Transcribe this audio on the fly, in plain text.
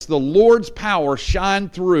the Lord's power shine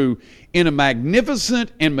through in a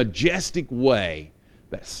magnificent and majestic way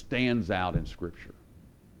that stands out in Scripture.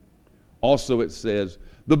 Also it says,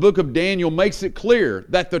 the book of Daniel makes it clear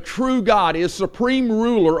that the true God is supreme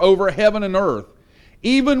ruler over heaven and earth,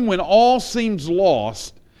 even when all seems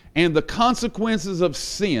lost and the consequences of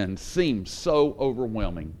sin seem so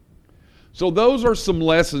overwhelming. So those are some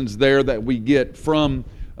lessons there that we get from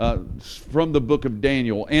the book of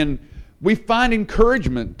Daniel. And we find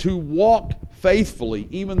encouragement to walk faithfully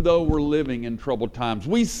even though we're living in troubled times.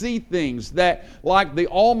 We see things that, like the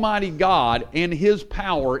Almighty God and His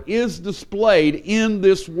power is displayed in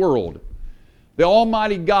this world. The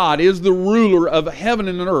Almighty God is the ruler of heaven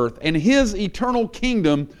and earth, and His eternal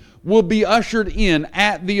kingdom will be ushered in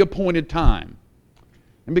at the appointed time.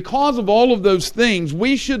 And because of all of those things,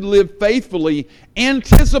 we should live faithfully,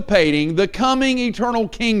 anticipating the coming eternal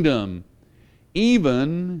kingdom,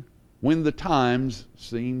 even when the times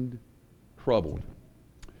seemed troubled.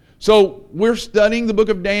 So we're studying the book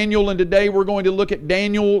of Daniel, and today we're going to look at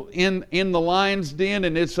Daniel in the lion's den,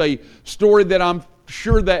 and it's a story that I'm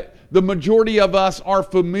sure that the majority of us are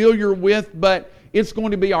familiar with, but it's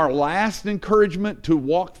going to be our last encouragement to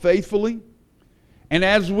walk faithfully. And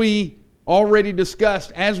as we already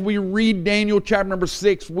discussed, as we read Daniel chapter number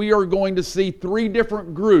 6, we are going to see three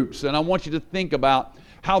different groups, and I want you to think about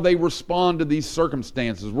how they respond to these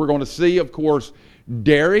circumstances. We're going to see, of course,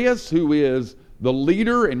 Darius, who is the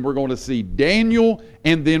leader, and we're going to see Daniel,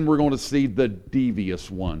 and then we're going to see the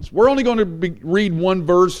devious ones. We're only going to read one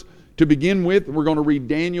verse to begin with. We're going to read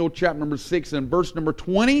Daniel chapter number 6 and verse number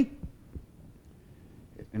 20.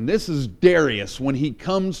 And this is Darius when he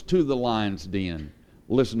comes to the lion's den.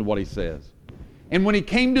 Listen to what he says. And when he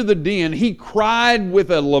came to the den, he cried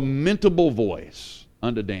with a lamentable voice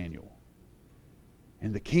unto Daniel.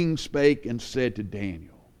 And the king spake and said to Daniel,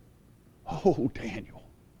 O Daniel,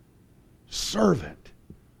 servant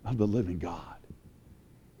of the living God,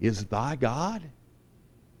 is thy God,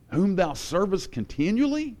 whom thou servest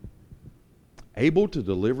continually, able to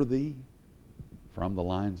deliver thee from the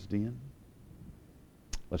lion's den?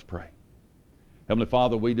 Let's pray. Heavenly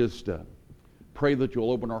Father, we just pray that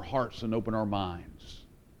you'll open our hearts and open our minds.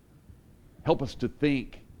 Help us to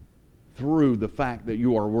think through the fact that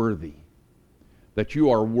you are worthy, that you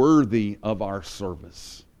are worthy of our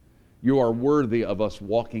service. You are worthy of us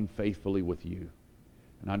walking faithfully with you.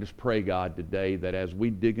 And I just pray, God, today that as we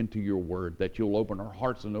dig into your word, that you'll open our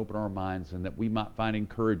hearts and open our minds, and that we might find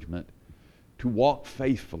encouragement to walk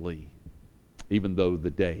faithfully even though the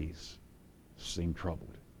days seem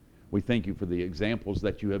troubled. We thank you for the examples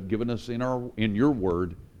that you have given us in your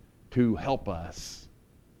word to help us.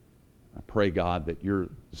 I pray, God, that your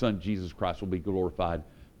Son, Jesus Christ, will be glorified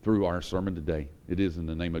through our sermon today. It is in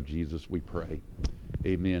the name of Jesus we pray.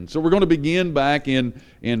 Amen. So we're going to begin back in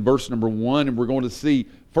verse number 1, and we're going to see,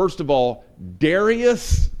 first of all,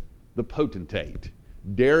 Darius the potentate.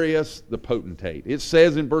 Darius the potentate. It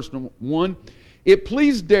says in verse number 1, it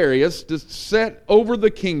pleased Darius to set over the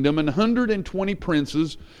kingdom 120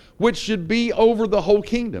 princes, which should be over the whole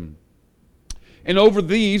kingdom. And over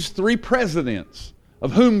these 3 presidents,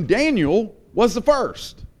 of whom Daniel was the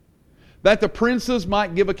first, that the princes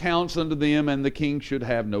might give accounts unto them, and the king should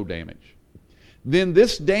have no damage. Then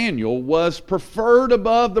this Daniel was preferred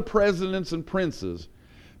above the presidents and princes,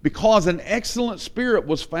 because an excellent spirit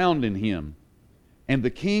was found in him, and the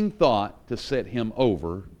king thought to set him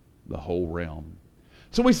over the whole realm.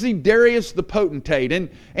 So we see Darius the potentate,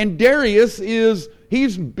 and Darius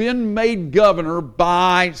he's been made governor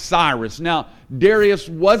by Cyrus. Now, Darius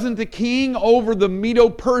wasn't the king over the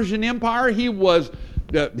Medo-Persian Empire. He was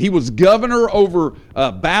governor over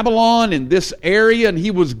Babylon in this area, and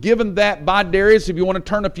he was given that by Darius. If you want to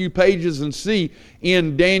turn a few pages and see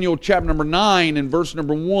in Daniel chapter number 9 and verse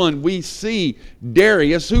number 1, we see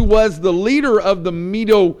Darius, who was the leader of the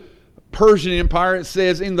Medo-Persian Empire. It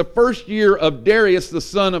says, in the first year of Darius, the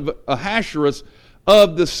son of Ahasuerus,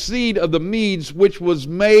 of the seed of the Medes, which was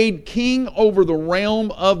made king over the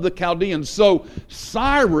realm of the Chaldeans. So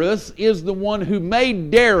Cyrus is the one who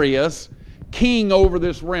made Darius king over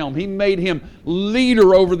this realm. He made him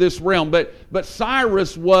leader over this realm. But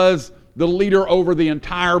Cyrus was the leader over the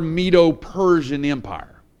entire Medo-Persian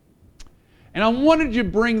Empire. And I wanted to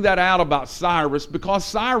bring that out about Cyrus because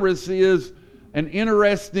Cyrus is an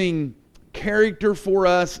interesting character for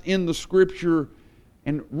us in the Scripture.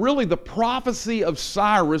 And really the prophecy of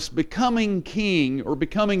Cyrus becoming king or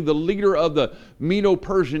becoming the leader of the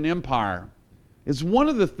Medo-Persian Empire is one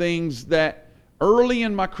of the things that early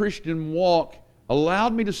in my Christian walk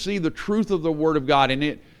allowed me to see the truth of the Word of God.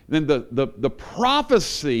 And then the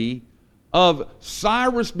prophecy of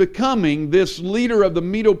Cyrus becoming this leader of the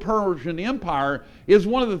Medo-Persian Empire is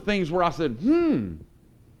one of the things where I said, the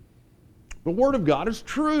Word of God is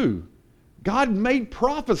true. God made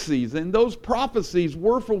prophecies, and those prophecies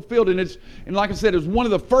were fulfilled. And like I said, it's one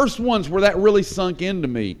of the first ones where that really sunk into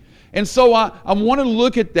me. And so I want to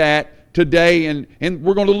look at that today, and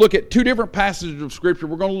we're going to look at two different passages of Scripture.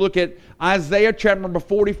 We're going to look at Isaiah chapter number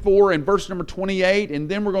 44 and verse number 28, and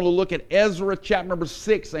then we're going to look at Ezra chapter number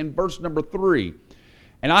 6 and verse number 3.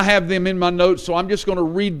 And I have them in my notes, so I'm just going to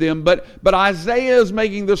read them. But Isaiah is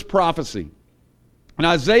making this prophecy. And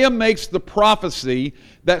Isaiah makes the prophecy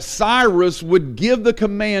that Cyrus would give the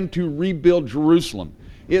command to rebuild Jerusalem.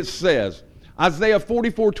 It says, Isaiah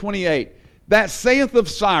 44:28, that saith of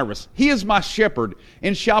Cyrus, he is my shepherd,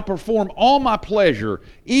 and shall perform all my pleasure,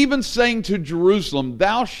 even saying to Jerusalem,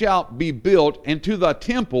 thou shalt be built, and to thy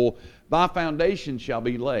temple thy foundation shall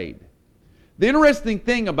be laid. The interesting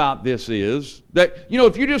thing about this is that,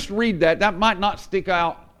 if you just read that, that might not stick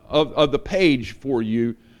out of the page for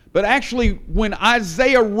you. But actually, when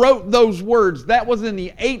Isaiah wrote those words, that was in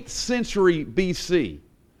the 8th century BC.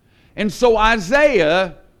 And so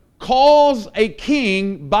Isaiah calls a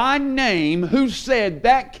king by name who said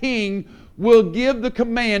that king will give the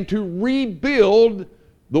command to rebuild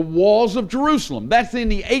the walls of Jerusalem. That's in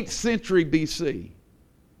the 8th century BC.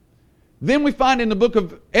 Then we find in the book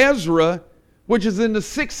of Ezra, which is in the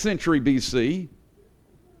 6th century BC,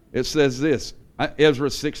 it says this, Ezra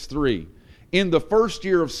 6:3. In the first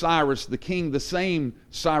year of Cyrus the king, the same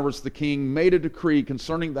Cyrus the king, made a decree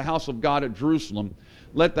concerning the house of God at Jerusalem.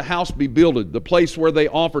 Let the house be builded, the place where they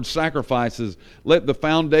offered sacrifices. Let the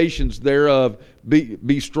foundations thereof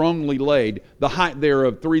be strongly laid. The height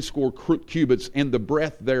thereof 80 cubits, and the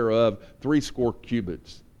breadth thereof 80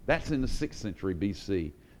 cubits. That's in the 6th century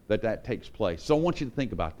BC that takes place. So I want you to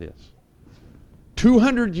think about this.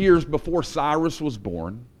 200 years before Cyrus was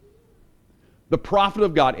born, the prophet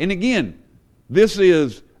of God, and again, this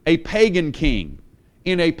is a pagan king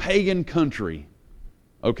in a pagan country,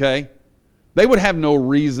 okay? They would have no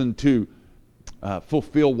reason to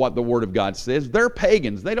fulfill what the Word of God says. They're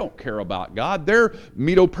pagans. They don't care about God. They're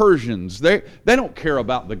Medo-Persians. They don't care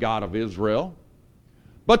about the God of Israel.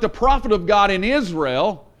 But the prophet of God in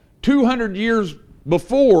Israel, 200 years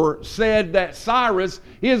before, said that Cyrus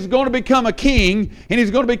is going to become a king, and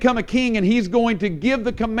he's going to become a king, and he's going to give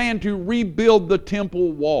the command to rebuild the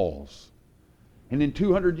temple walls. And then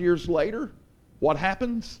 200 years later, what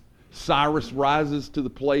happens? Cyrus rises to the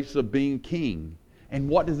place of being king. And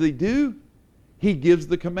what does he do? He gives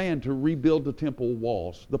the command to rebuild the temple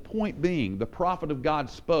walls. The point being, the prophet of God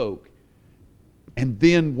spoke, and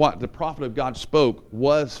then what the prophet of God spoke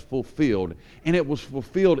was fulfilled. And it was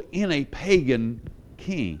fulfilled in a pagan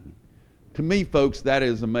king. To me, folks, that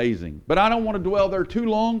is amazing. But I don't want to dwell there too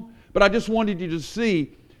long, but I just wanted you to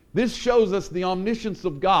see, this shows us the omniscience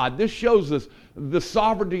of God. This shows us the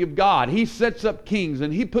sovereignty of God. He sets up kings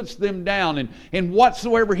and He puts them down, and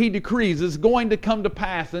whatsoever He decrees is going to come to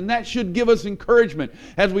pass. And that should give us encouragement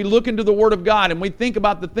as we look into the Word of God and we think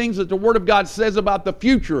about the things that the Word of God says about the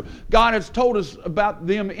future. God has told us about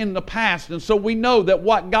them in the past, and so we know that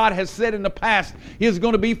what God has said in the past is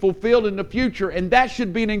going to be fulfilled in the future, and that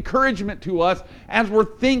should be an encouragement to us as we're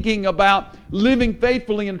thinking about living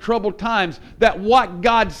faithfully in troubled times, that what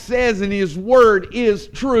God says in His Word is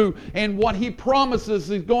true, and what He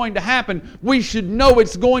promises is going to happen, we should know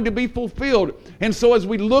it's going to be fulfilled. And so as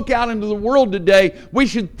we look out into the world today, we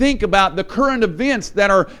should think about the current events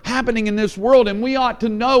that are happening in this world, and we ought to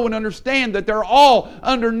know and understand that they're all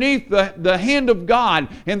underneath the hand of God,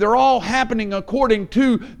 and they're all happening according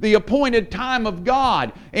to the appointed time of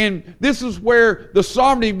God. And this is where the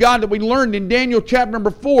sovereignty of God that we learned in Daniel chapter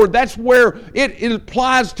number 4, that's where it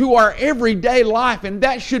applies to our everyday life, and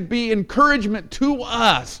that should be encouragement to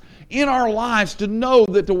us in our lives to know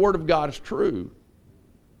that the Word of God is true.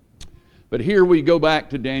 But here we go back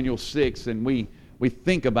to Daniel 6, and we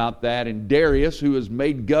think about that, and Darius, who is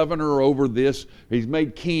made governor over this, he's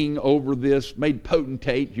made king over this, made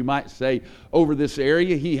potentate, you might say, over this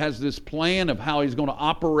area. He has this plan of how he's going to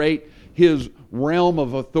operate his realm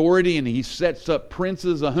of authority, and he sets up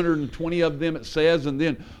princes, 120 of them it says, and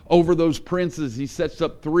then over those princes he sets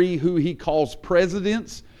up 3 who he calls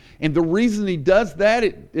presidents. And the reason he does that,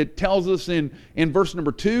 it tells us in verse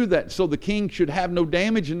number 2 that so the king should have no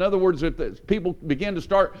damage. In other words, if the people begin to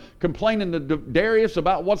start complaining to Darius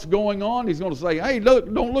about what's going on, he's going to say, hey,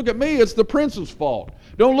 look, don't look at me, it's the prince's fault.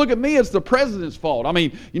 Don't look at me, it's the president's fault. I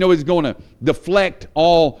mean, he's going to deflect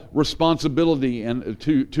all responsibility and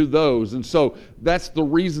to those. And so that's the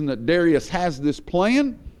reason that Darius has this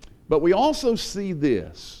plan. But we also see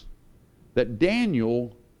this, that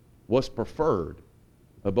Daniel was preferred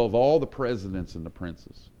above all the presidents and the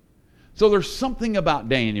princes. So there's something about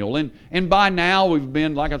Daniel. And by now we've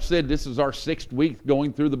been, like I've said, this is our 6th week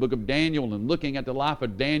going through the book of Daniel and looking at the life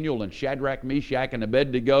of Daniel and Shadrach, Meshach, and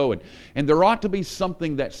Abednego. And there ought to be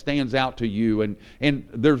something that stands out to you. And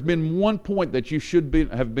there's been one point that you should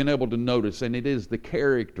have been able to notice, and it is the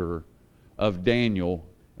character of Daniel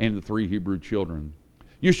and the 3 Hebrew children.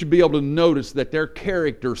 You should be able to notice that their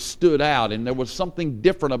character stood out, and there was something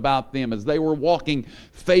different about them as they were walking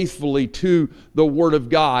faithfully to the Word of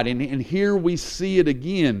God. And here we see it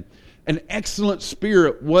again. An excellent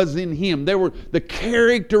spirit was in him. The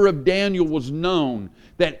character of Daniel was known,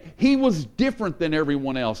 that he was different than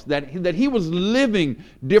everyone else, that he was living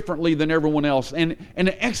differently than everyone else, and an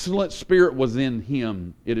excellent spirit was in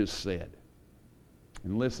him, it is said.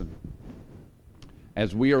 And listen,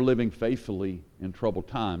 as we are living faithfully in troubled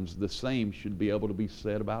times, the same should be able to be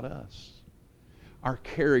said about us. Our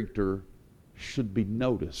character should be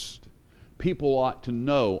noticed. People ought to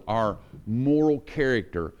know our moral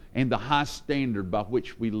character and the high standard by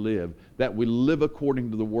which we live, that we live according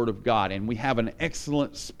to the Word of God, and we have an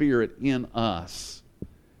excellent spirit in us.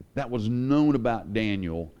 That was known about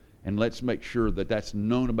Daniel, and let's make sure that that's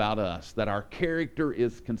known about us, that our character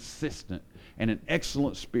is consistent and an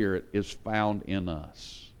excellent spirit is found in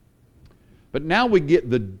us. But now we get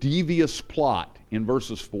the devious plot in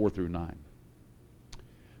verses 4 through 9.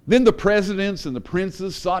 Then the presidents and the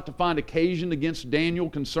princes sought to find occasion against Daniel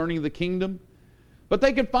concerning the kingdom, but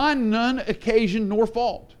they could find none occasion nor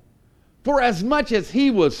fault. For as much as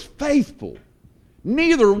he was faithful,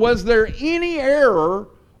 neither was there any error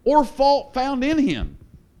or fault found in him.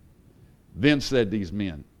 Then said these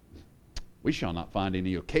men, we shall not find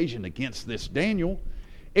any occasion against this Daniel,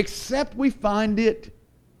 except we find it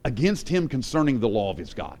against him concerning the law of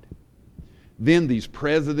his God. Then these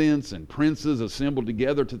presidents and princes assembled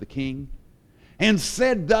together to the king, and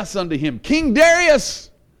said thus unto him, King Darius,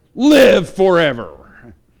 live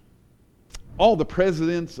forever. All the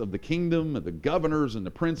presidents of the kingdom, and the governors, and the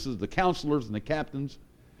princes, the counselors, and the captains,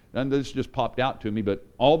 and this just popped out to me, but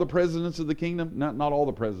all the presidents of the kingdom, not all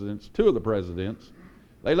the presidents, 2 of the presidents,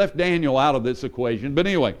 they left Daniel out of this equation. But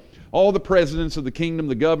anyway, all the presidents of the kingdom,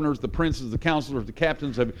 the governors, the princes, the counselors, the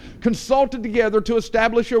captains have consulted together to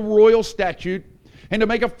establish a royal statute and to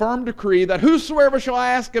make a firm decree that whosoever shall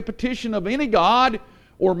ask a petition of any god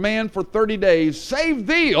or man for 30 days, save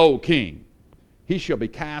thee, O king, he shall be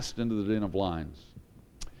cast into the den of lions.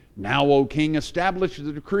 Now, O king, establish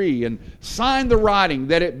the decree and sign the writing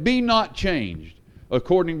that it be not changed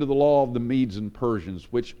according to the law of the Medes and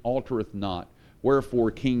Persians, which altereth not. Wherefore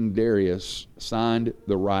King Darius signed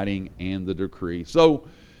the writing and the decree. So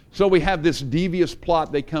we have this devious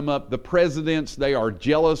plot. They come up. The presidents, they are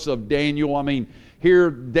jealous of Daniel. I mean, here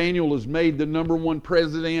Daniel is made the number 1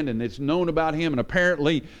 president, and it's known about him. And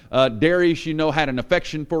apparently Darius, had an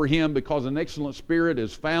affection for him because an excellent spirit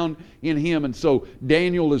is found in him. And so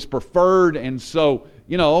Daniel is preferred. And so,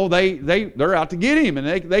 they're out to get him.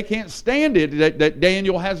 And they can't stand it that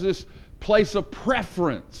Daniel has this place of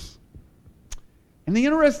preference. And the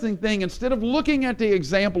interesting thing, instead of looking at the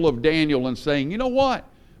example of Daniel and saying, you know what,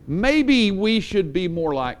 maybe we should be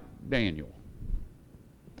more like Daniel.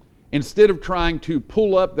 Instead of trying to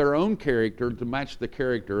pull up their own character to match the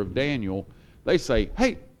character of Daniel, they say,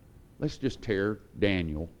 hey, let's just tear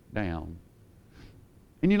Daniel down.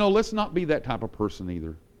 And let's not be that type of person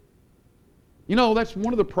either. That's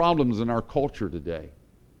one of the problems in our culture today.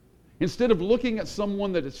 Instead of looking at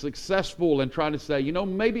someone that is successful and trying to say,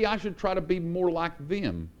 maybe I should try to be more like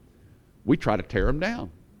them, we try to tear them down.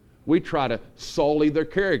 We try to sully their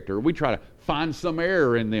character. We try to find some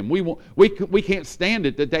error in them. We can't stand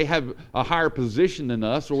it that they have a higher position than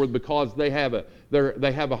us, or because they have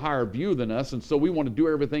a higher view than us, and so we want to do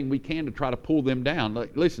everything we can to try to pull them down.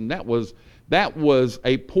 Listen, that was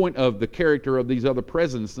a point of the character of these other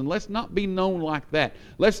presidents, and let's not be known like that.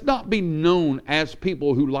 Let's not be known as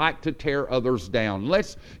people who like to tear others down.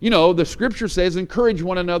 The Scripture says, encourage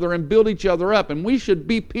one another and build each other up, and we should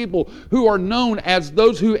be people who are known as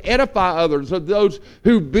those who edify others, or those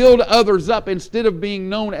who build others up, instead of being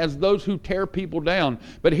known as those who tear people down.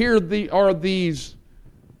 But here are these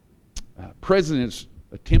presidents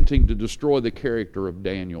attempting to destroy the character of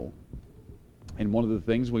Daniel. And one of the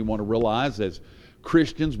things we want to realize as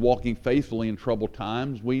Christians walking faithfully in troubled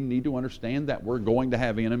times, we need to understand that we're going to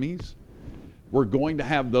have enemies. We're going to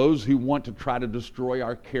have those who want to try to destroy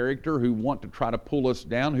our character, who want to try to pull us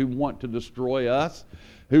down, who want to destroy us,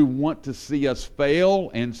 who want to see us fail.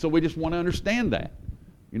 And so we just want to understand that.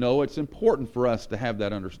 It's important for us to have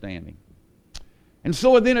that understanding. And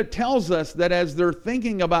so then it tells us that as they're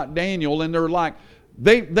thinking about Daniel, and they're like,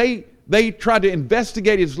 they tried to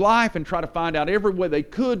investigate his life and try to find out every way they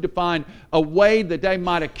could to find a way that they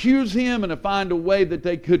might accuse him and to find a way that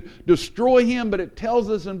they could destroy him. But it tells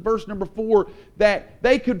us in verse number 4 that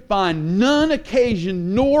they could find none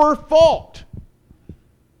occasion nor fault.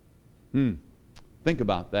 Think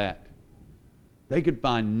about that. They could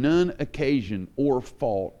find none occasion or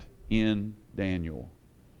fault in Daniel.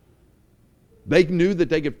 They knew that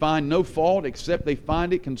they could find no fault except they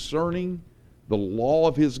find it concerning the law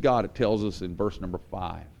of his God, it tells us in verse number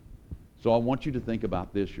 5. So I want you to think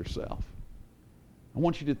about this yourself. I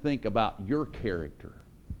want you to think about your character.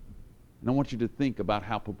 And I want you to think about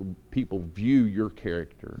how people view your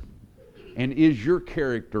character. And is your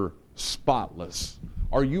character spotless?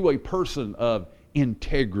 Are you a person of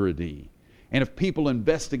integrity? And if people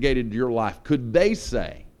investigated your life, could they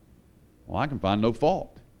say, well, I can find no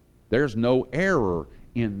fault. There's no error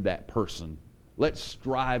in that person. Let's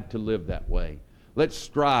strive to live that way. Let's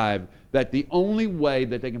strive that the only way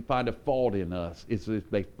that they can find a fault in us is if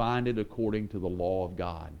they find it according to the law of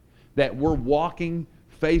God. That we're walking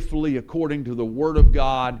faithfully according to the Word of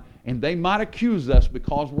God, and they might accuse us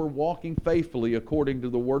because we're walking faithfully according to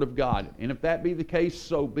the Word of God. And if that be the case,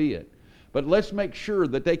 so be it. But let's make sure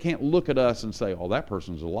that they can't look at us and say, oh, that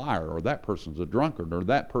person's a liar, or that person's a drunkard, or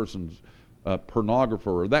that person's a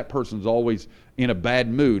pornographer, or that person's always in a bad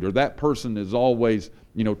mood, or that person is always,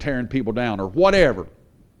 tearing people down, or whatever.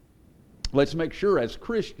 Let's make sure as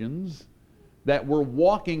Christians that we're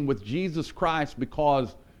walking with Jesus Christ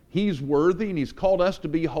because He's worthy and He's called us to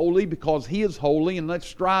be holy because He is holy, and let's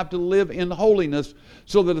strive to live in holiness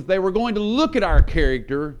so that if they were going to look at our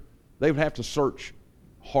character, they would have to search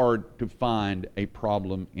hard to find a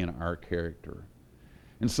problem in our character.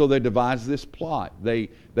 And so they devised this plot. They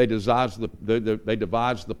devised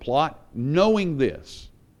the plot knowing this.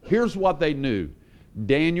 Here's what they knew.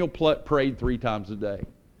 Daniel prayed 3 times a day.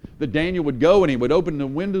 That Daniel would go and he would open the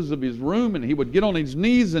windows of his room and he would get on his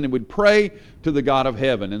knees and he would pray to the God of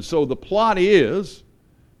heaven. And so the plot is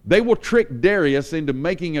they will trick Darius into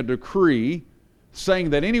making a decree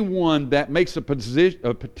saying that anyone that makes a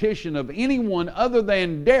petition of anyone other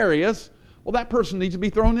than Darius, well, that person needs to be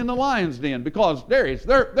thrown in the lion's den because Darius,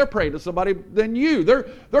 they're praying to somebody than you.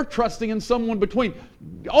 They're trusting in someone between.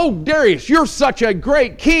 Oh, Darius, you're such a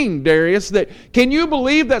great king, Darius, that can you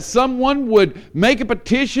believe that someone would make a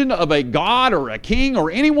petition of a god or a king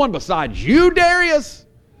or anyone besides you, Darius?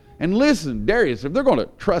 And listen, Darius, if they're going to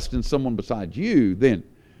trust in someone besides you, then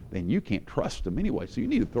you can't trust them anyway. So you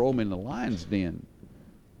need to throw them in the lion's den.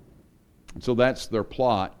 And so that's their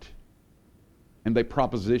plot. And they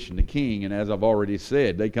proposition the king, and as I've already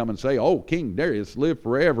said, they come and say, oh, King Darius, live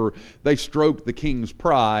forever. They stroke the king's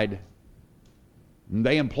pride. And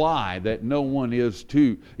they imply that no one is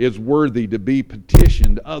worthy to be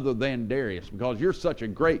petitioned other than Darius, because you're such a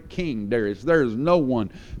great king, Darius. There is no one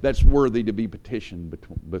that's worthy to be petitioned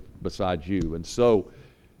besides you. And so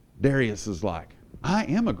Darius is like, I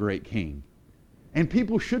am a great king, and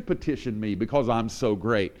people should petition me because I'm so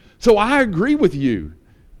great. So I agree with you.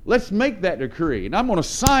 Let's make that decree, and I'm going to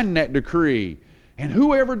sign that decree. And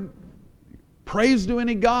whoever prays to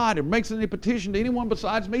any god or makes any petition to anyone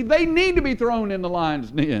besides me, they need to be thrown in the lion's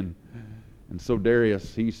den. And so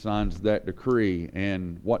Darius, he signs that decree,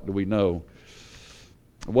 and what do we know?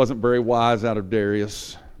 It wasn't very wise out of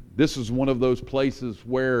Darius. This is one of those places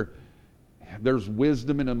where there's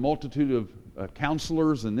wisdom in a multitude of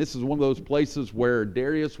counselors, and this is one of those places where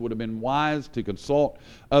Darius would have been wise to consult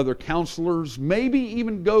other counselors, maybe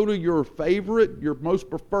even go to your favorite, your most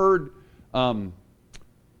preferred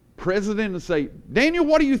president and say, Daniel,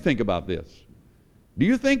 what do you think about this? Do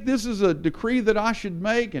you think this is a decree that I should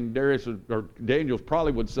make? And Darius or Daniel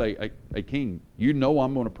probably would say, hey king, you know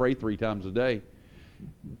I'm going to pray 3 times a day,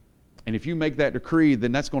 and if you make that decree,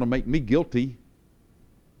 then that's going to make me guilty.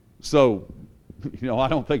 So I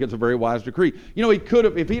don't think it's a very wise decree. He could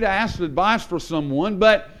have, if he'd asked advice for someone,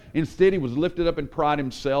 but instead he was lifted up in pride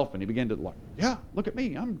himself, and he began to yeah, look at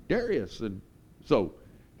me, I'm Darius. And so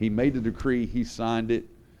he made the decree, he signed it.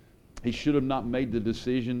 He should have not made the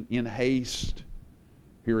decision in haste.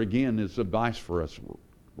 Here again is advice for us,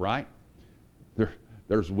 right?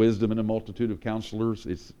 There's wisdom in a multitude of counselors.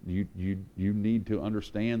 You need to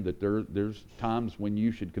understand that there's times when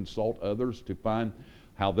you should consult others to find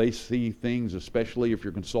how they see things, especially if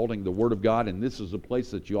you're consulting the Word of God. And this is a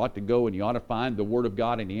place that you ought to go and you ought to find the Word of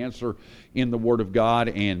God and the answer in the Word of God.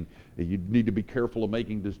 And you need to be careful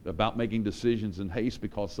about making decisions in haste,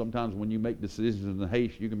 because sometimes when you make decisions in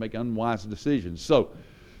haste, you can make unwise decisions. So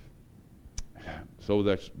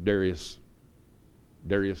that's Darius.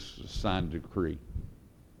 Darius signed a decree.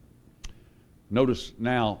 Notice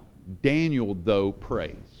now Daniel, though,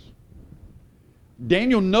 prays.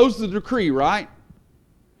 Daniel knows the decree, right?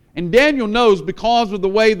 And Daniel knows, because of the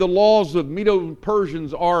way the laws of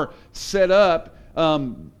Medo-Persians are set up,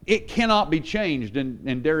 it cannot be changed.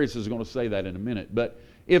 And Darius is going to say that in a minute. But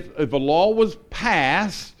if a law was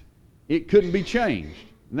passed, it couldn't be changed.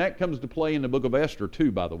 And that comes to play in the book of Esther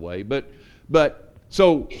too, by the way.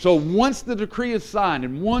 So once the decree is signed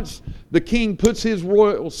and once the king puts his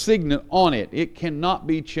royal signet on it, it cannot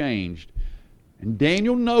be changed. And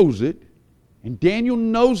Daniel knows it, and Daniel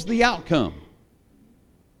knows the outcome.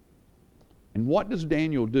 And what does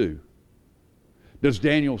Daniel do? Does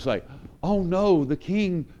Daniel say, oh no, the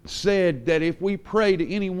king said that if we pray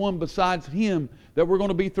to anyone besides him, that we're going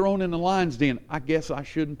to be thrown in the lion's den. I guess I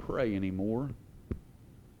shouldn't pray anymore.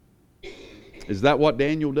 Is that what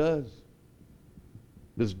Daniel does?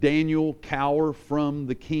 Does Daniel cower from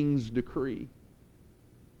the king's decree?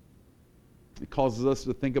 It causes us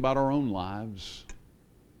to think about our own lives.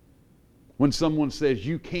 When someone says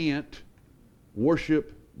you can't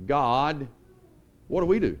worship God, what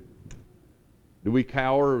do? Do we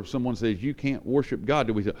cower if someone says you can't worship God?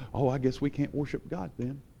 Do we say, oh, I guess we can't worship God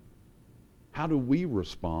then? How do we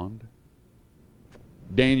respond?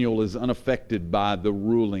 Daniel is unaffected by the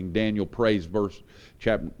ruling. Daniel prays, verse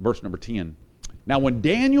number 10. Now when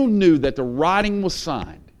Daniel knew that the writing was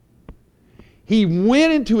signed, he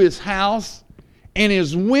went into his house, and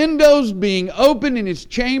his windows being open in his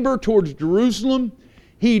chamber towards Jerusalem,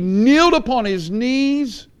 he kneeled upon his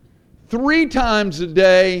knees 3 times a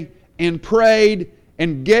day and prayed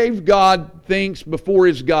and gave God thanks before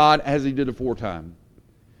his God as he did aforetime.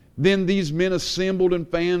 Then these men assembled and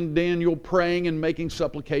found Daniel praying and making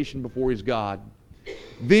supplication before his God.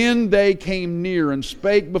 Then they came near and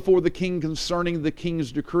spake before the king concerning the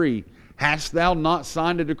king's decree. Hast thou not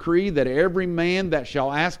signed a decree that every man that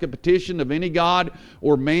shall ask a petition of any god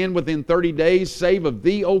or man within 30 days, save of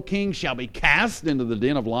thee, O king, shall be cast into the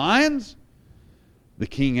den of lions? The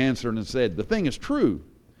king answered and said, the thing is true,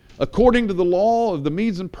 according to the law of the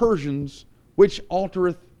Medes and Persians, which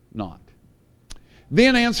altereth not.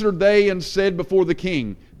 Then answered they and said before the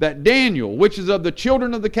king, that Daniel, which is of the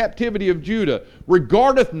children of the captivity of Judah,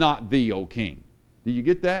 regardeth not thee, O king. Do you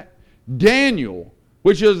get that? Daniel,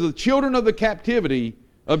 which is the children of the captivity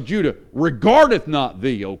of Judah, regardeth not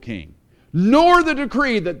thee, O king, nor the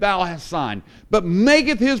decree that thou hast signed, but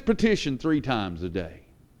maketh his petition 3 times a day.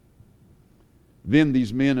 Then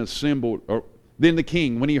these men assembled, then the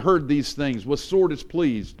king, when he heard these things, was sore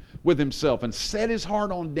displeased with himself, and set his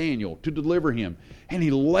heart on Daniel to deliver him. And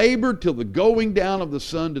he labored till the going down of the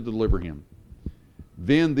sun to deliver him.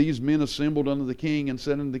 Then these men assembled unto the king, and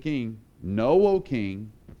said unto the king, know, O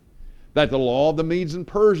king, that the law of the Medes and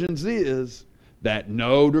Persians is, that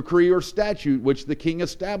no decree or statute which the king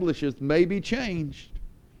establisheth may be changed.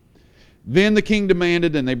 Then the king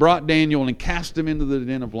demanded, and they brought Daniel, and cast him into the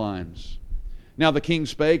den of lions. Now the king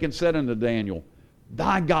spake and said unto Daniel,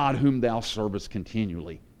 thy God whom thou servest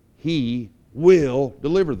continually, he will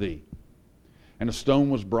deliver thee. And a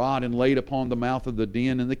stone was brought and laid upon the mouth of the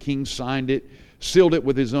den, and the king signed it, sealed it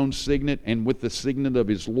with his own signet, and with the signet of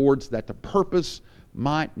his lords, that the purpose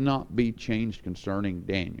might not be changed concerning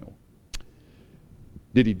Daniel.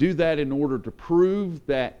 Did he do that in order to prove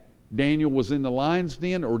that Daniel was in the lion's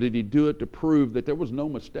den, or did he do it to prove that there was no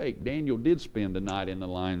mistake? Daniel did spend the night in the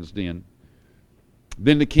lion's den.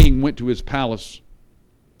 Then the king went to his palace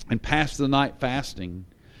and passed the night fasting.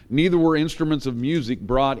 Neither were instruments of music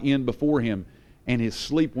brought in before him, and his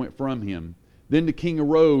sleep went from him. Then the king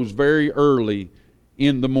arose very early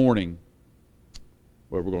in the morning.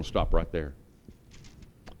 Well, we're going to stop right there.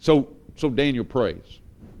 So Daniel prays.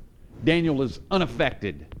 Daniel is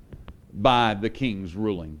unaffected by the king's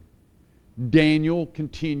ruling. Daniel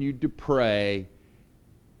continued to pray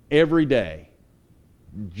every day,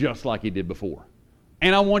 just like he did before.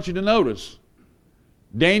 And I want you to notice,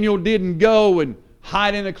 Daniel didn't go and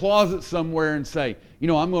hide in a closet somewhere and say,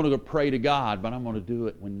 I'm going to go pray to God, but I'm going to do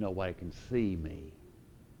it when nobody can see me.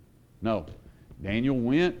 No. Daniel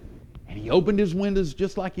went and he opened his windows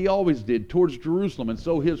just like he always did towards Jerusalem. And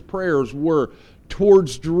so his prayers were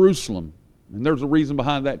towards Jerusalem. And there's a reason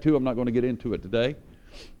behind that too. I'm not going to get into it today.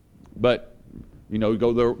 But,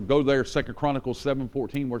 go there 2 Chronicles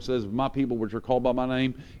 7:14 where it says, my people which are called by my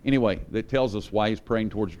name. Anyway, that tells us why he's praying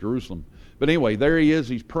towards Jerusalem. But anyway, there he is.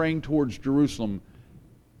 He's praying towards Jerusalem.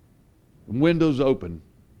 Windows open.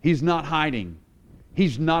 He's not hiding.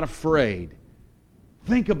 He's not afraid.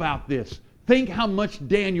 Think about this. Think how much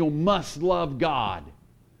Daniel must love God.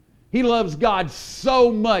 He loves God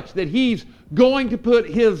so much that he's going to put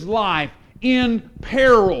his life in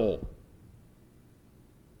peril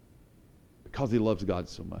Because he loves God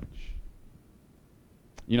so much.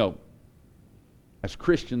 You know, as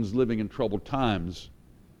Christians living in troubled times,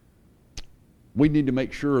 we need to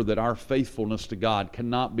make sure that our faithfulness to God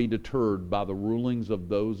cannot be deterred by the rulings of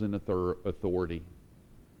those in authority.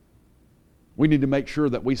 We need to make sure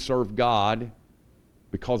that we serve God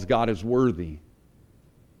because God is worthy,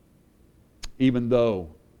 even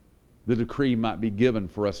though the decree might be given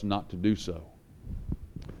for us not to do so.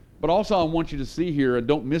 But also I want you to see here, and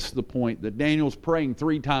don't miss the point, that Daniel's praying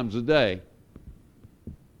 3 times a day.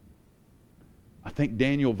 I think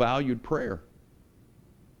Daniel valued prayer.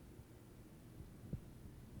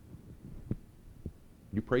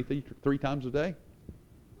 You pray 3 times a day?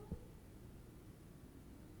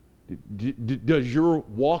 Does your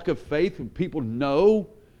walk of faith, do people know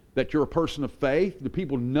that you're a person of faith? Do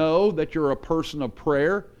people know that you're a person of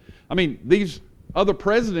prayer? I mean, these other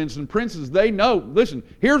presidents and princes, they know. Listen,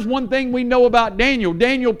 here's one thing we know about Daniel.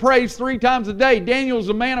 Daniel prays 3 times a day. Daniel's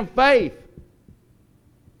a man of faith.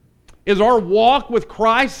 Is our walk with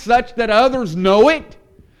Christ such that others know it?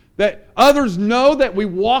 That others know that we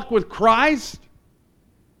walk with Christ?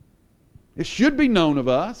 It should be known of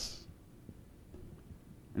us.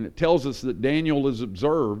 And it tells us that Daniel is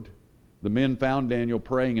observed. The men found Daniel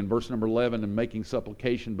praying in verse number 11 and making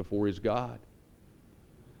supplication before his God.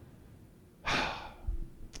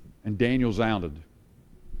 And Daniel's outed.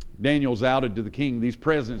 Daniel's outed to the king. These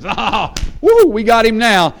presidents, we got him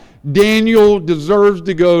now. Daniel deserves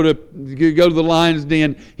to go to the lion's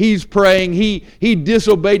den. He's praying. He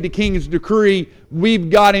disobeyed the king's decree.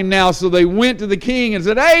 We've got him now. So they went to the king and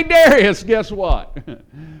said, "Hey, Darius, guess what?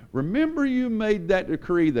 Remember you made that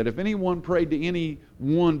decree that if anyone prayed to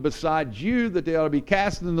anyone besides you that they ought to be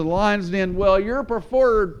cast into the lion's den. Well, your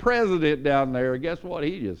preferred president down there, guess what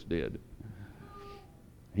he just did?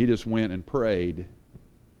 He just went and prayed."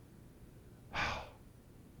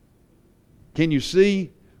 Can you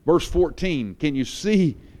see verse 14? Can you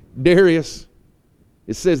see Darius?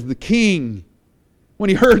 It says the king, when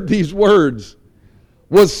he heard these words,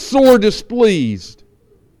 was sore displeased.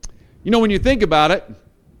 You know, when you think about it,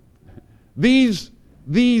 these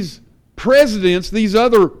presidents, these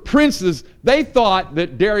other princes, they thought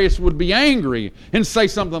that Darius would be angry and say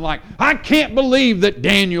something like, "I can't believe that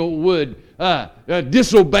Daniel would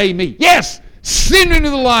disobey me. Yes, send him to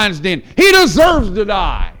the lion's den. He deserves to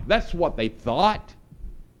die." That's what they thought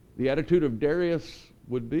the attitude of Darius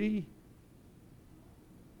would be.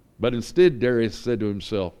 But instead, Darius said to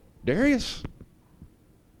himself, "Darius,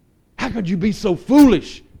 how could you be so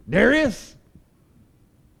foolish, Darius?"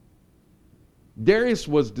 Darius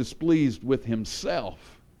was displeased with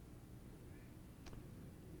himself.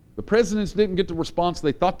 The presidents didn't get the response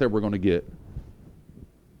they thought they were going to get.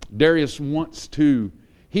 Darius wants to.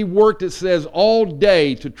 He worked, it says, all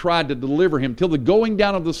day to try to deliver him, till the going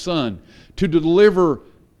down of the sun, to deliver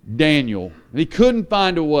Daniel. And he couldn't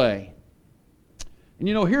find a way. And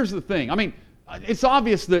you know, here's the thing. I mean, it's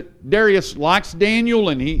obvious that Darius likes Daniel,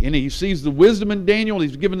 and he sees the wisdom in Daniel.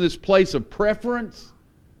 He's given this place of preference.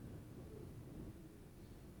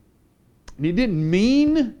 And he didn't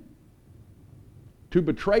mean to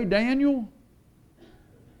betray Daniel.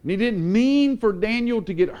 And he didn't mean for Daniel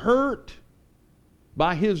to get hurt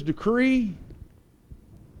by his decree.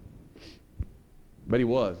 But he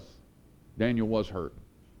was. Daniel was hurt.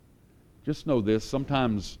 Just know this,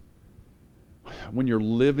 sometimes when you're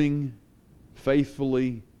living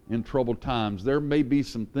faithfully in troubled times, there may be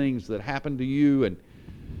some things that happen to you, and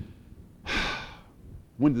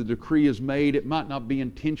when the decree is made, it might not be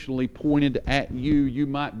intentionally pointed at you. You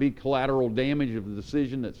might be collateral damage of the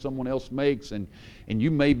decision that someone else makes, and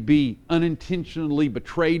you may be unintentionally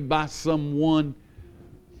betrayed by someone.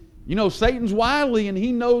 You know, Satan's wily, and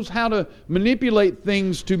he knows how to manipulate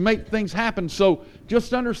things to make things happen. So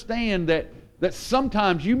just understand that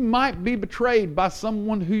sometimes you might be betrayed by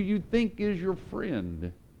someone who you think is your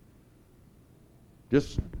friend.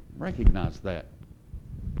 Just recognize that.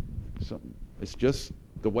 So it's just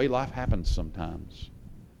the way life happens sometimes.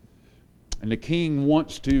 And the king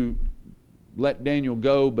wants to let Daniel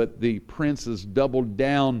go, but the princes doubled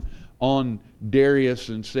down on Darius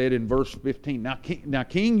and said in verse 15, Now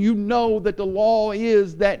king, you know that the law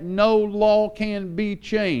is that no law can be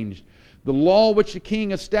changed. The law which the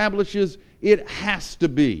king establishes, it has to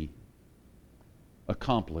be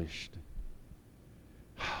accomplished.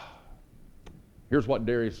 Here's what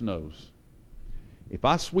Darius knows. If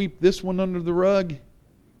I sweep this one under the rug,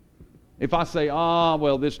 if I say,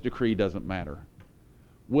 well, this decree doesn't matter,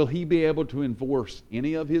 will he be able to enforce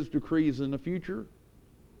any of his decrees in the future?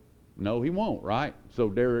 No, he won't, right? So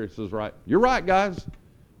Darius is right. You're right, guys.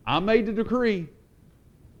 I made the decree.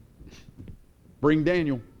 Bring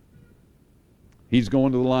Daniel. He's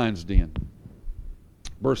going to the lion's den.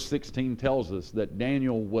 Verse 16 tells us that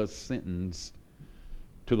Daniel was sentenced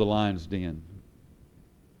to the lion's den.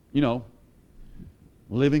 You know,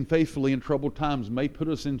 living faithfully in troubled times may put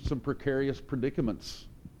us in some precarious predicaments.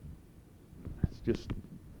 It's just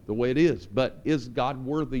the way it is. But is God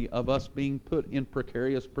worthy of us being put in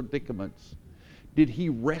precarious predicaments? Did He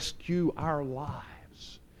rescue our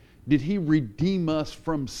lives? Did He redeem us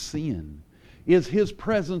from sin? Is His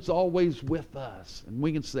presence always with us? And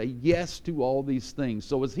we can say yes to all these things.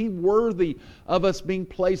 So is He worthy of us being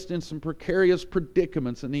placed in some precarious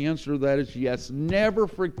predicaments? And the answer to that is yes. Never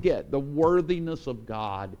forget the worthiness of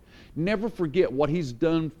God. Never forget what He's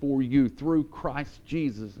done for you through Christ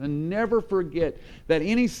Jesus. And never forget that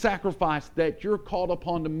any sacrifice that you're called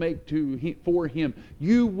upon to make for Him,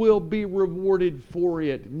 you will be rewarded for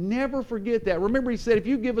it. Never forget that. Remember, He said, if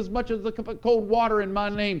you give as much as a cup of cold water in my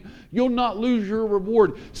name, you'll not lose your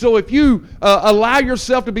reward. So if you allow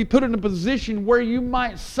yourself to be put in a position where you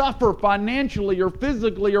might suffer financially or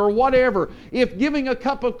physically or whatever, if giving a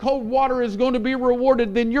cup of cold water is going to be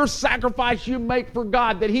rewarded, then your sacrifice you make for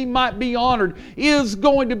God, that He might be honored, is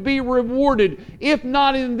going to be rewarded. If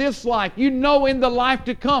not in this life, you know in the life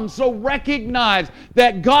to come. So recognize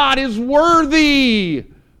that God is worthy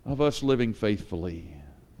of us living faithfully.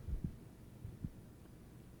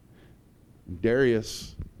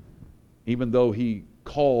 Darius, even though he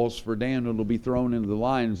calls for Daniel to be thrown into the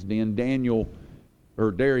lion's den,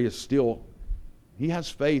 Darius still, he has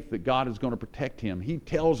faith that God is going to protect him. He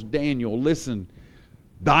tells Daniel, listen,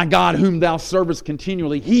 thy God whom thou servest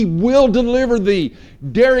continually, He will deliver thee.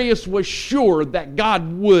 Darius was sure that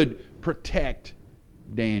God would protect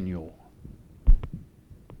Daniel.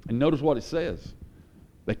 And notice what it says.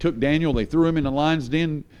 They took Daniel, they threw him in the lion's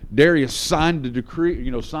den. Darius signed the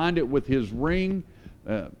decree, signed it with his ring.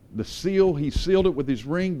 The seal, he sealed it with his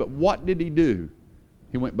ring. But what did he do?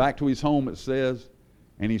 He went back to his home, it says,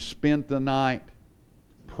 and he spent the night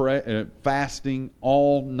fasting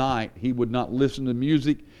all night. He would not listen to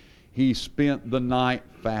music. He spent the night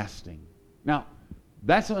fasting. Now,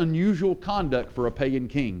 that's unusual conduct for a pagan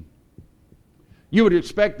king. You would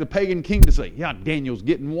expect the pagan king to say, yeah, Daniel's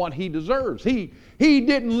getting what he deserves. He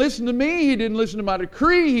didn't listen to me. He didn't listen to my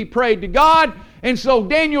decree. He prayed to God. And so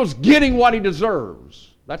Daniel's getting what he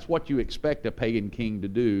deserves. That's what you expect a pagan king to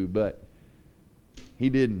do, but he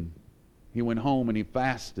didn't. He went home and he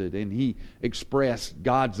fasted and he expressed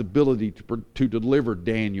God's ability to deliver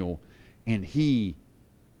Daniel, and he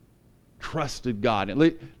trusted God.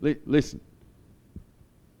 And listen,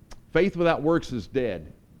 faith without works is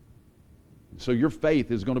dead. So your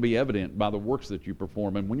faith is going to be evident by the works that you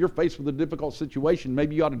perform. And when you're faced with a difficult situation,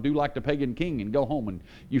 maybe you ought to do like the pagan king and go home and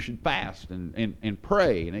you should fast and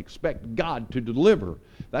pray and expect God to deliver.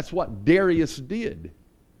 That's what Darius did.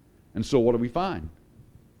 And so what do we find?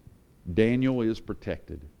 Daniel is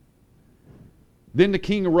protected. Then the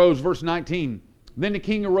king arose, verse 19. Then the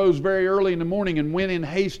king arose very early in the morning and went in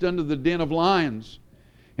haste unto the den of lions.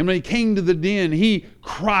 And when he came to the den, he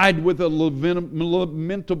cried with a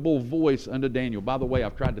lamentable voice unto Daniel. By the way,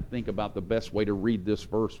 I've tried to think about the best way to read this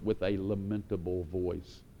verse with a lamentable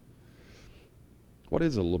voice. What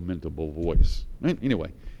is a lamentable voice?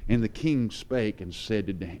 Anyway, and the king spake and said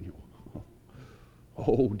to Daniel,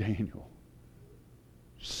 O Daniel,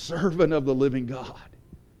 servant of the living God,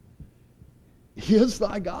 is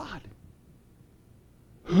thy God,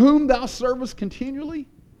 whom thou servest continually,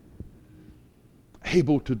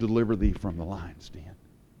 able to deliver thee from the lion's den?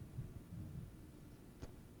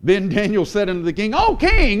 Then Daniel said unto the king, O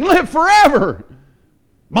king, live forever.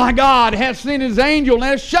 My God hath sent his angel and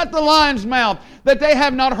hath shut the lion's mouth, that they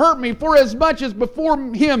have not hurt me. For as much as before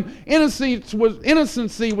him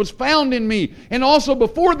innocency was found in me, and also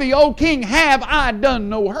before thee, O king, have I done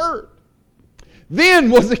no hurt. Then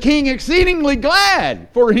was the king exceedingly glad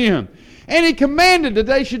for him, and he commanded that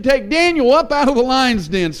they should take Daniel up out of the lion's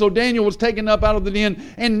den. So Daniel was taken up out of the den,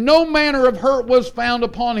 and no manner of hurt was found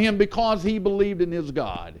upon him, because he believed in his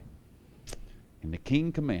God. And the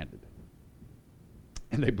king commanded,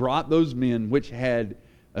 and they brought those men which had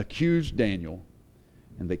accused Daniel,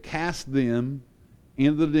 and they cast them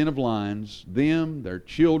into the den of lions, them, their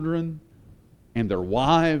children, and their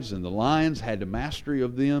wives, and the lions had the mastery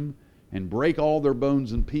of them, and break all their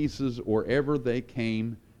bones in pieces, or ever they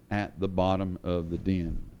came at the bottom of the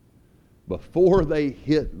den. Before they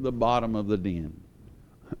hit the bottom of the den,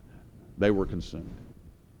 they were consumed.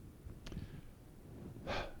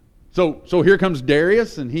 So here comes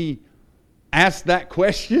Darius, and he asked that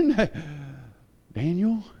question.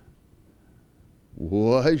 Daniel,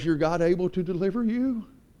 was your God able to deliver you?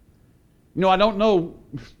 I don't know.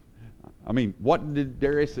 I mean, what did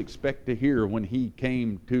Darius expect to hear when he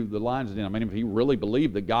came to the lion's den? I mean, if he really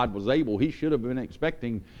believed that God was able, he should have been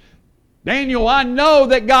expecting, Daniel, I know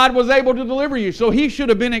that God was able to deliver you. So he should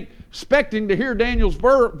have been expecting to hear Daniel's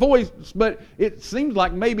voice, but it seems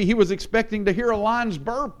like maybe he was expecting to hear a lion's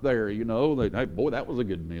burp there, you know. That, hey, boy, that was a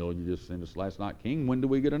good meal you just sent us last night, King. When do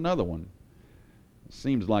we get another one? It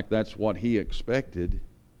seems like that's what he expected.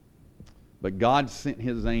 But God sent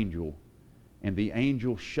his angel, and the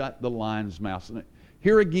angel shut the lion's mouth. And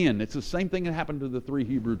here again, it's the same thing that happened to the 3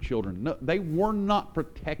 Hebrew children. No, they were not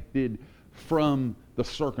protected from the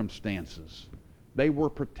circumstances. They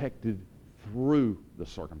were protected through the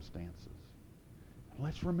circumstances.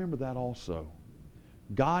 Let's remember that also.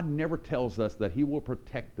 God never tells us that He will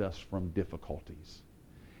protect us from difficulties.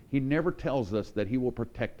 He never tells us that He will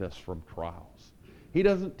protect us from trials. He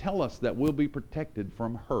doesn't tell us that we'll be protected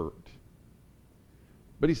from hurt.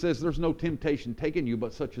 But He says there's no temptation taken you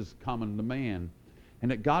but such as common to man.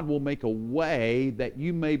 And that God will make a way that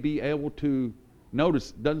you may be able to,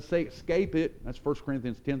 notice, it doesn't say escape it. That's 1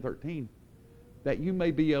 Corinthians 10:13. That you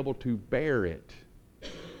may be able to bear it.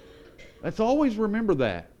 Let's always remember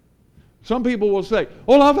that. Some people will say,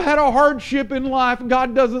 well, I've had a hardship in life and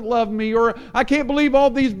God doesn't love me, or I can't believe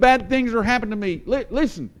all these bad things are happening to me.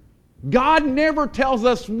 Listen, God never tells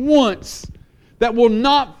us once that we'll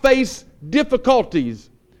not face difficulties.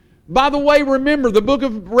 By the way, remember, the book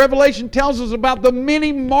of Revelation tells us about the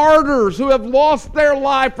many martyrs who have lost their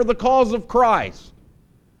life for the cause of Christ.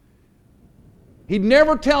 He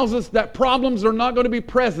never tells us that problems are not going to be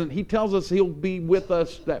present. He tells us He'll be with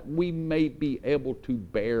us that we may be able to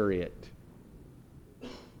bear it.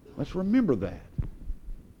 Let's remember that.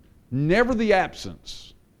 Never the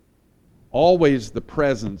absence, always the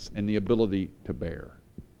presence and the ability to bear.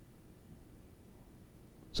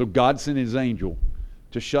 So God sent His angel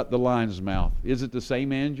to shut the lion's mouth. Is it the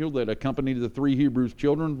same angel that accompanied the 3 Hebrews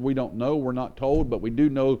children? We don't know. We're not told. But we do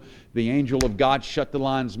know the angel of God shut the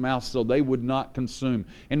lion's mouth so they would not consume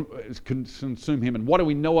him. And what do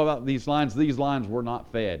we know about these lions? These lions were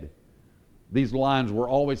not fed. These lions were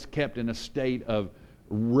always kept in a state of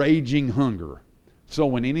raging hunger. So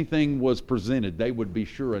when anything was presented, they would be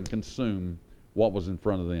sure and consume what was in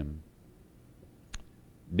front of them.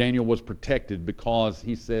 Daniel was protected because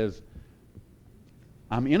he says,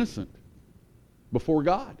 I'm innocent before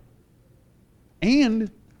God.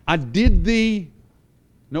 And I did thee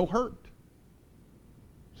no hurt.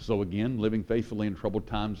 So again, living faithfully in troubled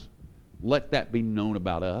times, let that be known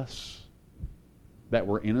about us, that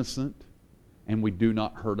we're innocent and we do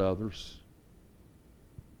not hurt others.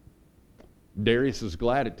 Darius is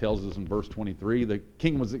glad, it tells us in verse 23. The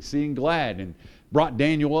king was exceeding glad and brought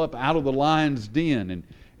Daniel up out of the lion's den.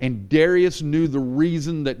 And Darius knew the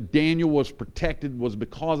reason that Daniel was protected was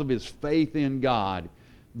because of his faith in God.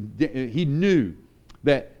 He knew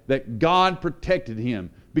that God protected him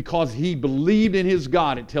because he believed in his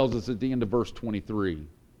God, it tells us at the end of verse 23.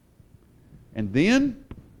 And then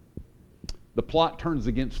the plot turns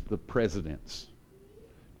against the presidents.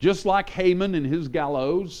 Just like Haman and his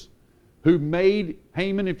gallows, who made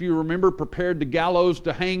Haman, if you remember, prepared the gallows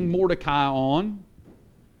to hang Mordecai on.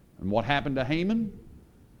 And what happened to Haman?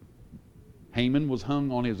 Haman was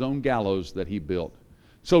hung on his own gallows that he built.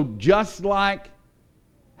 So just like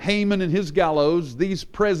Haman and his gallows, these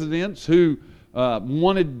presidents who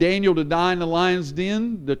wanted Daniel to die in the lion's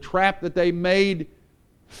den, the trap that they made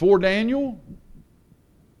for Daniel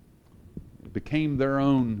became their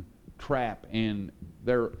own trap. And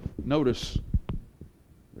notice,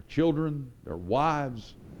 their children, their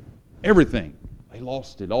wives, everything, they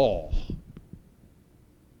lost it all.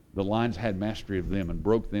 The lions had mastery of them and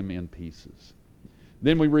broke them in pieces.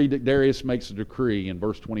 Then we read that Darius makes a decree in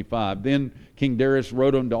verse 25. Then King Darius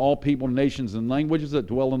wrote unto all people, nations, and languages that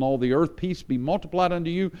dwell in all the earth, peace be multiplied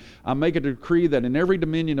unto you. I make a decree that in every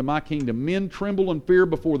dominion of my kingdom men tremble and fear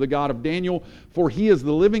before the God of Daniel, for He is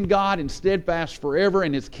the living God and steadfast forever,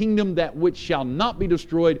 and His kingdom that which shall not be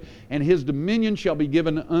destroyed, and His dominion shall be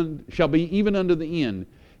even unto the end.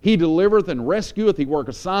 He delivereth and rescueth, He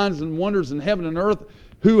worketh signs and wonders in heaven and earth,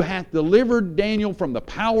 who hath delivered Daniel from the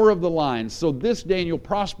power of the lions. So this Daniel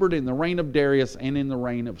prospered in the reign of Darius and in the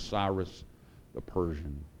reign of Cyrus the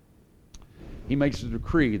Persian. He makes a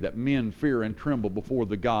decree that men fear and tremble before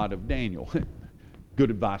the God of Daniel.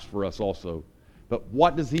 Good advice for us also. But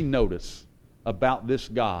what does he notice about this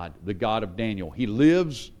God, the God of Daniel? He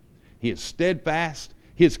lives, He is steadfast,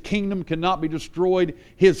 His kingdom cannot be destroyed.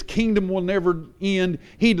 His kingdom will never end.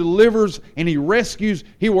 He delivers and He rescues.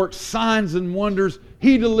 He works signs and wonders.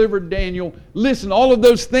 He delivered Daniel. Listen, all of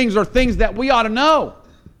those things are things that we ought to know.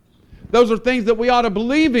 Those are things that we ought to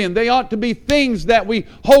believe in. They ought to be things that we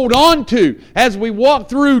hold on to as we walk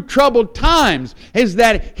through troubled times, is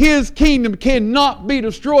that His kingdom cannot be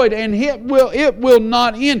destroyed and it will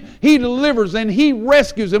not end. He delivers and He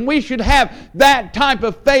rescues, and we should have that type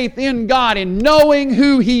of faith in God and knowing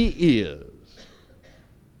who He is.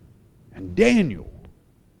 And Daniel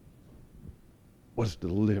was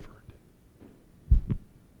delivered.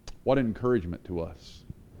 What encouragement to us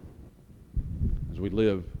as we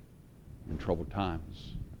live in troubled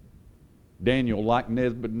times. Daniel, like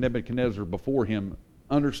Nebuchadnezzar before him,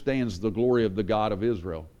 understands the glory of the God of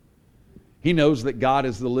Israel. He knows that God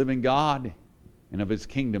is the living God, and of His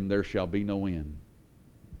kingdom there shall be no end.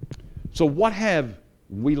 So what have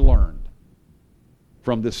we learned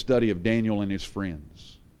from this study of Daniel and his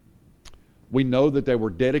friends? We know that they were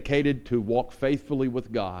dedicated to walk faithfully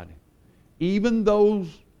with God, even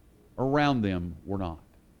those around them were not.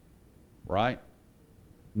 Right?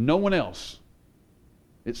 No one else.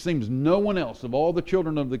 It seems no one else of all the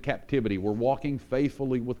children of the captivity were walking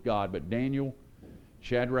faithfully with God but Daniel,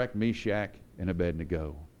 Shadrach, Meshach, and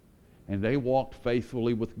Abednego. And they walked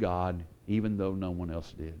faithfully with God even though no one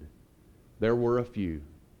else did. There were a few.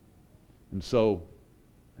 And so,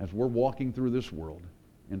 as we're walking through this world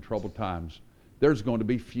in troubled times, there's going to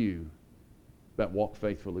be few that walk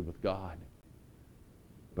faithfully with God.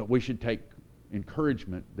 But we should take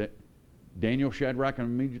encouragement that Daniel, Shadrach,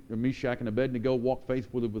 and Meshach, and Abednego walk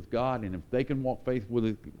faithfully with God, and if they can walk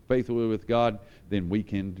faithfully with God, then we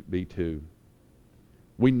can be too.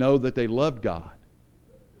 We know that they loved God.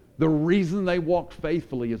 The reason they walked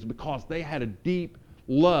faithfully is because they had a deep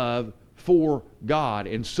love for God.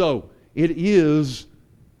 And so it is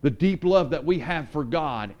the deep love that we have for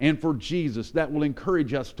God and for Jesus that will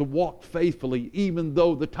encourage us to walk faithfully even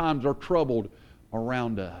though the times are troubled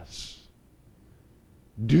around us.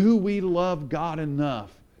 Do we love God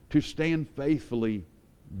enough to stand faithfully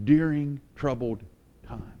during troubled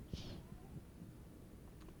times?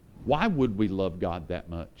 Why would we love God that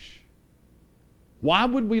much? Why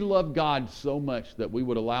would we love God so much that we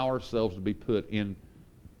would allow ourselves to be put in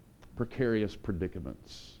precarious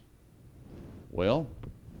predicaments? Well,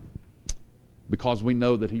 because we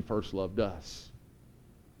know that He first loved us.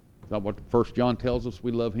 Is that what 1 John tells us?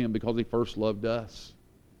 We love Him because He first loved us.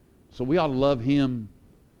 So we ought to love Him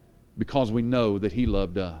because we know that He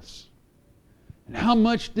loved us. And how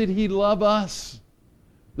much did He love us?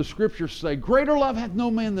 The Scriptures say, greater love hath no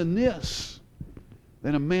man than this,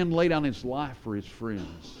 than a man lay down his life for his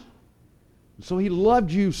friends. So He loved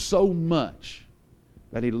you so much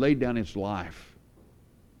that He laid down His life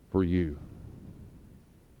for you.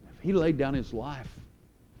 If He laid down His life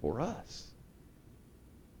for us,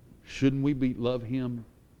 shouldn't we love Him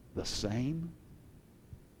the same?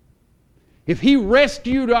 If He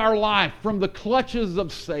rescued our life from the clutches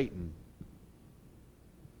of Satan,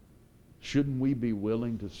 shouldn't we be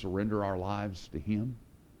willing to surrender our lives to Him?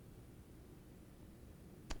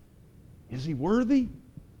 Is He worthy?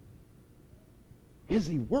 Is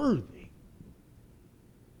He worthy?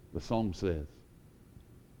 The song says,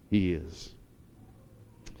 He is.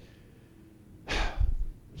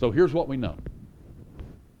 So here's what we know.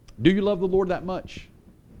 Do you love the Lord that much?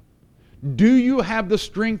 Do you have the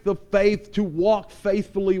strength of faith to walk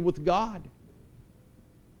faithfully with God?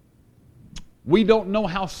 We don't know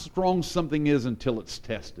how strong something is until it's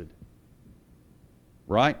tested.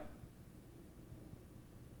 Right?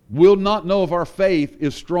 We'll not know if our faith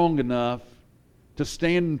is strong enough to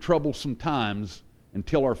stand in troublesome times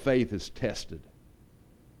until our faith is tested.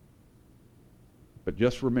 But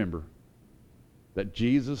just remember that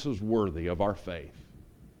Jesus is worthy of our faith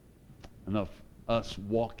and of us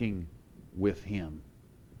walking with Him.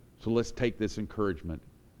 So let's take this encouragement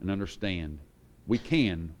and understand we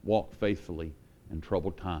can walk faithfully in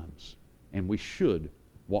troubled times, and we should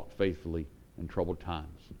walk faithfully in troubled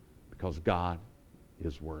times because God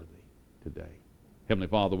is worthy today. Heavenly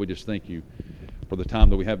Father, we just thank You for the time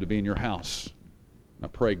that we have to be in Your house. And I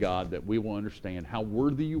pray, God, that we will understand how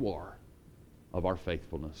worthy You are of our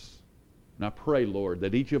faithfulness. And I pray, Lord,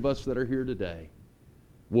 that each of us that are here today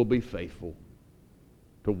will be faithful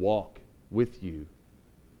to walk with You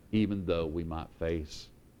even though we might face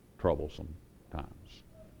troublesome times.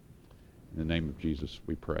 In the name of Jesus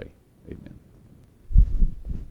we pray. Amen.